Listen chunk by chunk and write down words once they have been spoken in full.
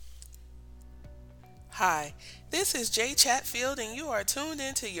Hi, this is Jay Chatfield, and you are tuned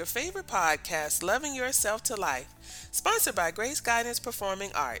into your favorite podcast, Loving Yourself to Life, sponsored by Grace Guidance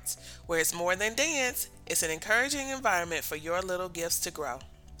Performing Arts, where it's more than dance, it's an encouraging environment for your little gifts to grow.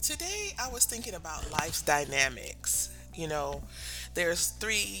 Today, I was thinking about life's dynamics. There's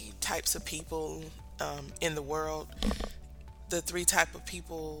three types of people in the world. The three type of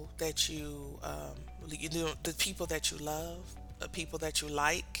people that the people that you love, the people that you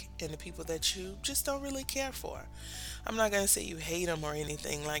like, and the people that you just don't really care for. I'm not going to say you hate them or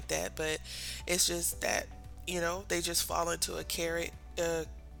anything like that, but it's just that they just fall into a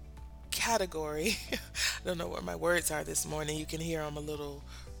category. I don't know where my words are this morning. You can hear I'm a little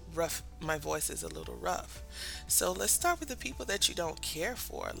rough. My voice is a little rough. So let's start with the people that you don't care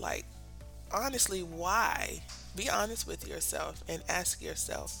for. Like, honestly, why? Be honest with yourself and ask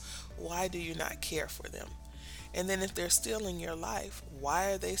yourself, why do you not care for them? And then if they're still in your life,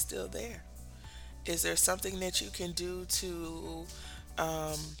 why are they still there? Is there something that you can do to,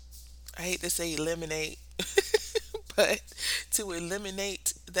 um, I hate to say eliminate, but to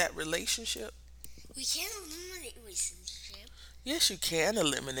eliminate that relationship? We can't eliminate relationship. Yes, you can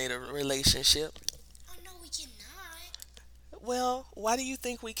eliminate a relationship. Oh no, we cannot. Well, why do you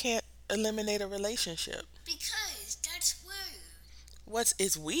think we can't eliminate a relationship? Because that's rude.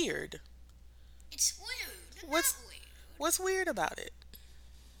 It's weird? It's rude. What's Not weird. what's weird about it?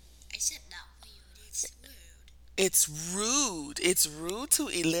 I said not weird. It's rude. It's rude. It's rude to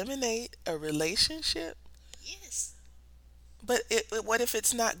eliminate a relationship. Yes. But what if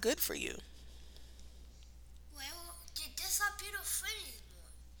it's not good for you? Well, that's not be your friend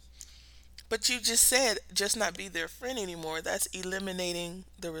anymore. But you just said just not be their friend anymore. That's eliminating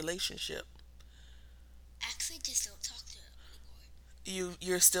the relationship. Actually, just don't talk to them anymore.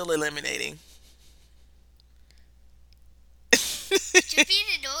 You're still eliminating. Just be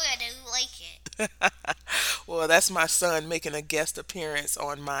the door. I don't like it. Well, that's my son making a guest appearance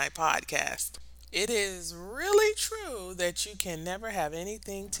on my podcast. It is really true that you can never have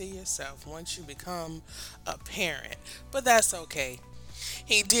anything to yourself once you become a parent, but that's okay.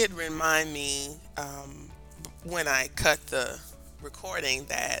 He did remind me when I cut the recording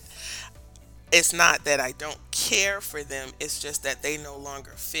that it's not that I don't care for them, it's just that they no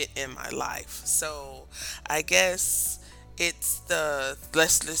longer fit in my life. So I guess it's the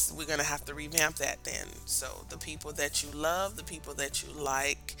let's we're gonna have to revamp that then. So the people that you love, the people that you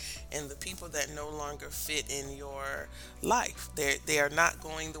like, and the people that no longer fit in your life. They are not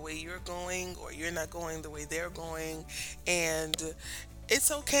going the way you're going, or you're not going the way they're going, and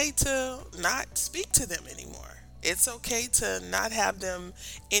it's okay to not speak to them anymore. It's okay to not have them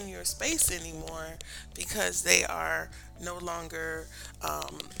in your space anymore because they are no longer,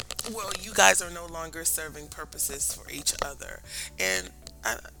 you guys are no longer serving purposes for each other. And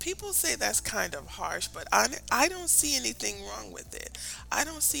people say that's kind of harsh, but I don't see anything wrong with it. I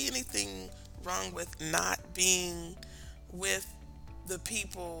don't see anything wrong with not being with the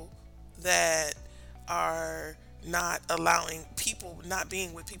people that are not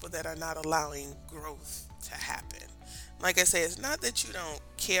being with people that are not allowing growth to happen. Like I say, it's not that you don't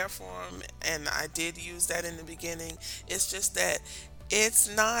care for them, and I did use that in the beginning. It's just that it's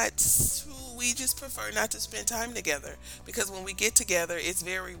not, we just prefer not to spend time together because when we get together, it's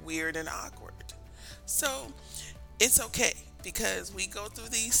very weird and awkward. So it's okay because we go through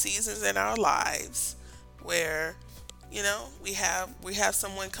these seasons in our lives where we have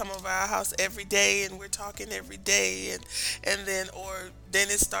someone come over our house every day and we're talking every day, and then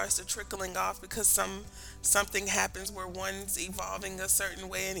it starts to trickling off because something happens where one's evolving a certain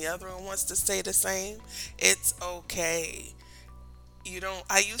way and the other one wants to stay the same. It's okay.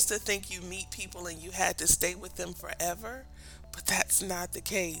 I used to think you meet people and you had to stay with them forever, but that's not the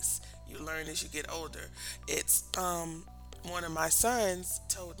case. You learn as you get older. It's one of my sons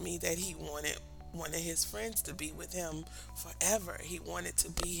told me that he wanted one of his friends to be with him forever. He wanted to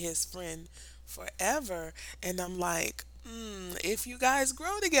be his friend forever. And I'm like, if you guys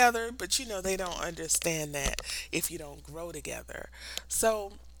grow together, but they don't understand that if you don't grow together.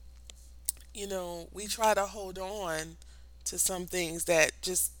 So, we try to hold on to some things that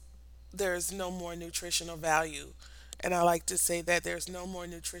just there's no more nutritional value. And I like to say that there's no more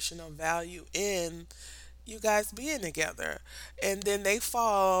nutritional value in you guys being together. And then they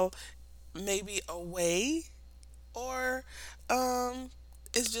fall maybe away, or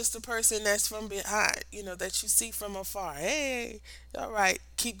it's just a person that's from behind, that you see from afar. Hey, all right,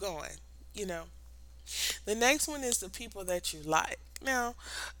 keep going. You know. The next one is the people that you like. Now,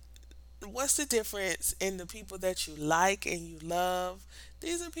 what's the difference in the people that you like and you love?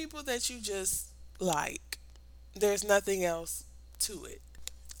 These are people that you just like. There's nothing else to it.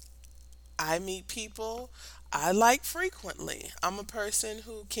 I meet people I like frequently. I'm a person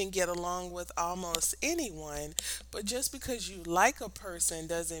who can get along with almost anyone, but just because you like a person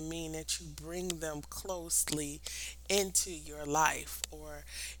doesn't mean that you bring them closely into your life or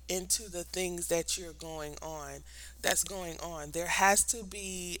into the things that you're going on that's going on. There has to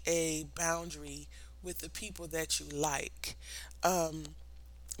be a boundary with the people that you like. Um,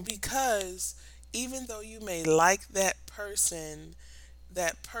 because even though you may like that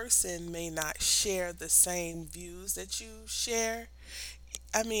person may not share the same views that you share.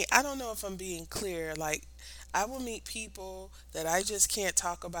 I mean, I don't know if I'm being clear. Like, I will meet people that I just can't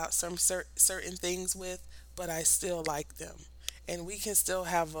talk about some certain things with, but I still like them. And we can still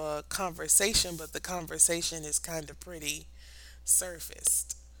have a conversation, but the conversation is kind of pretty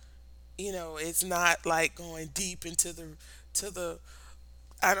surfaced. It's not like going deep into the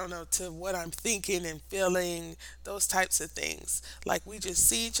I don't know, to what I'm thinking and feeling, those types of things. Like we just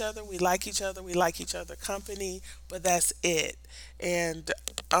see each other, we like each other company, but that's it. And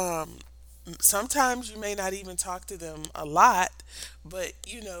um, sometimes you may not even talk to them a lot, but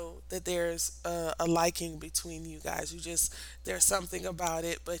you know that there's a liking between you guys. There's something about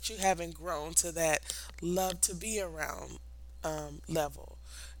it, but you haven't grown to that love to be around level.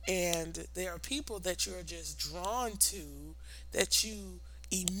 And there are people that you're just drawn to that you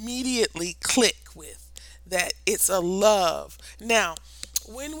immediately click with, that it's a love. Now,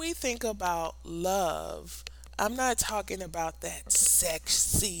 when we think about love, I'm not talking about that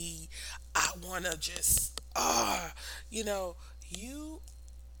sexy, I want to just, you know, you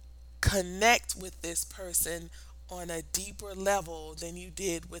connect with this person on a deeper level than you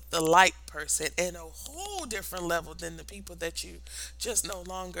did with the light person, and a whole different level than the people that you just no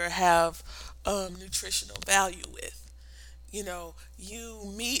longer have nutritional value with.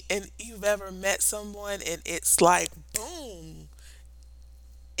 You meet and you've ever met someone and it's like, boom,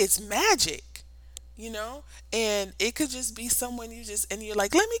 it's magic, you know? And it could just be someone and you're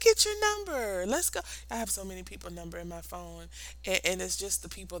like, let me get your number. Let's go. I have so many people number in my phone, and it's just the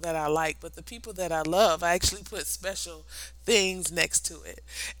people that I like. But the people that I love, I actually put special things next to it.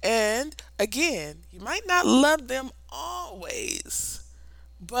 And again, you might not love them always,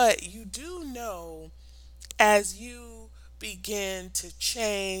 but you do know as you begin to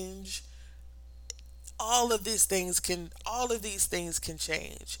change, all of these things can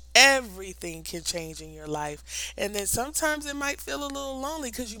change. Everything can change in your life. And then sometimes it might feel a little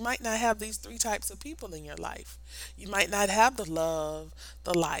lonely because you might not have these three types of people in your life. You might not have the love,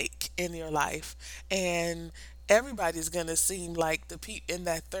 the like in your life. And everybody's going to seem like the people in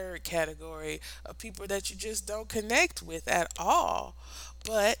that third category of people that you just don't connect with at all.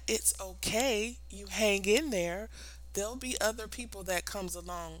 But it's okay. You hang in there. There'll be other people that comes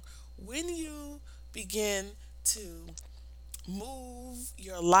along when you begin to move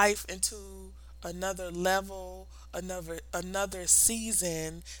your life into another level, another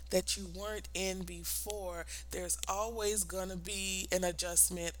season that you weren't in before. There's always going to be an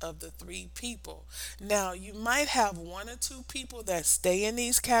adjustment of the three people. Now, you might have one or two people that stay in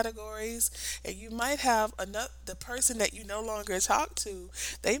these categories, and you might have another the person that you no longer talk to.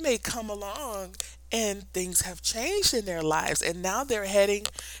 They may come along and things have changed in their lives, and now they're heading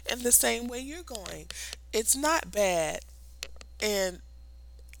in the same way you're going. It's not bad, and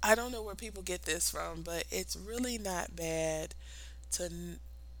I don't know where people get this from, but it's really not bad to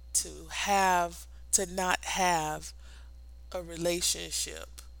to not have a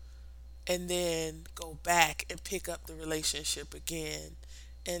relationship and then go back and pick up the relationship again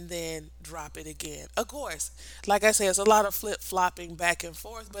and then drop it again. Of course, like I said, it's a lot of flip flopping back and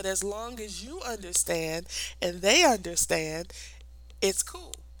forth, but as long as you understand and they understand, it's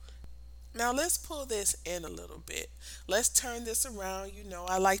cool. Now let's pull this in a little bit. Let's turn this around.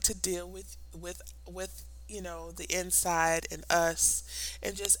 I like to deal with the inside and us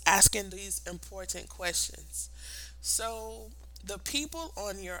and just asking these important questions. So, the people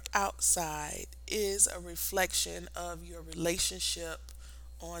on your outside is a reflection of your relationship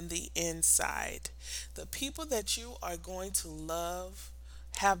on the inside. The people that you are going to love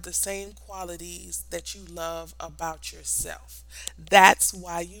have the same qualities that you love about yourself. That's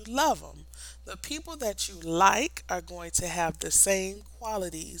why you love them. The people that you like are going to have the same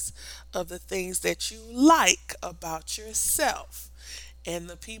qualities of the things that you like about yourself. And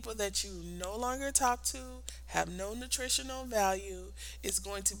the people that you no longer talk to have no nutritional value is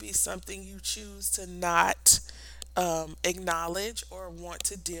going to be something you choose to not acknowledge or want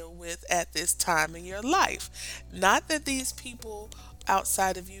to deal with at this time in your life. Not that these people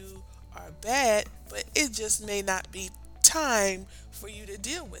outside of you are bad, but it just may not be time for you to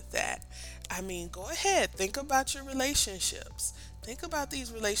deal with that. I mean, go ahead, think about your relationships. Think about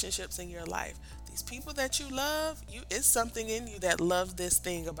these relationships in your life. These people that you love, it's something in you that loves this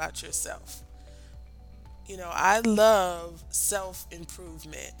thing about yourself. I love self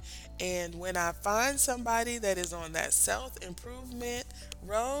improvement. And when I find somebody that is on that self improvement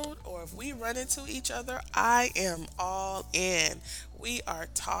road, or if we run into each other, I am all in. We are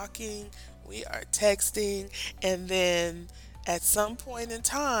talking, we are texting, and then at some point in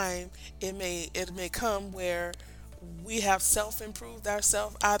time, it may come where we have self improved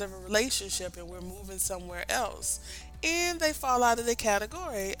ourselves out of a relationship and we're moving somewhere else. And they fall out of the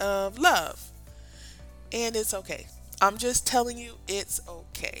category of love. And it's okay. I'm just telling you it's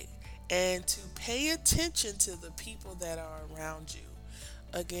okay. And to pay attention to the people that are around you.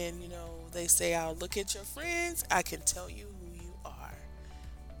 Again, they say, I'll look at your friends, I can tell you who you are.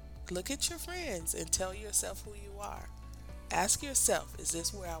 Look at your friends and tell yourself who you are. Ask yourself, is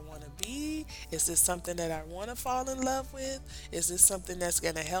this where I want to be? Is this something that I want to fall in love with? Is this something that's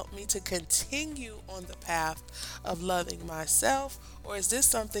going to help me to continue on the path of loving myself? Or is this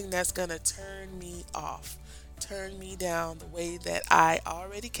something that's going to turn me off, turn me down the way that I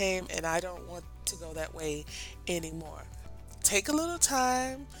already came and I don't want to go that way anymore? Take a little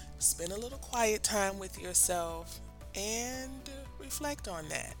time, spend a little quiet time with yourself, and reflect on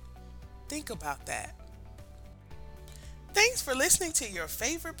that. Think about that. Thanks for listening to your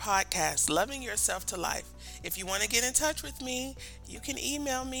favorite podcast, Loving Yourself to Life. If you want to get in touch with me, you can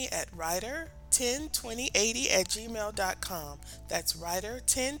email me at writer102080 at gmail.com. That's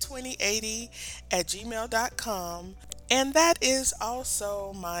writer102080 at gmail.com. And that is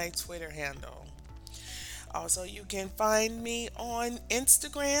also my Twitter handle. Also, you can find me on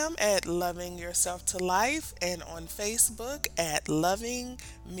Instagram at Loving Yourself to Life and on Facebook at Loving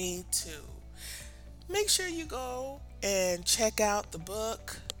Me Too. Make sure you go and check out the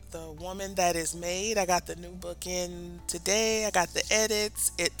book, The Woman That Is Made. I got the new book in today. I got the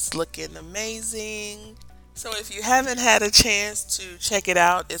edits. It's looking amazing. So if you haven't had a chance to check it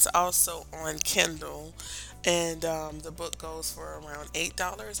out, it's also on Kindle. And the book goes for around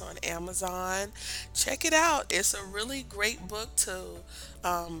 $8 on Amazon. Check it out. It's a really great book to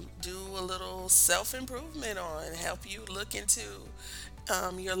do a little self improvement on, help you look into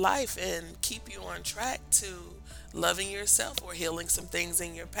your life and keep you on track to loving yourself or healing some things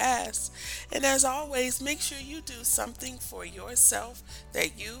in your past. And as always, make sure you do something for yourself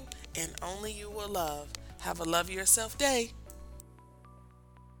that you and only you will love. Have a love yourself day.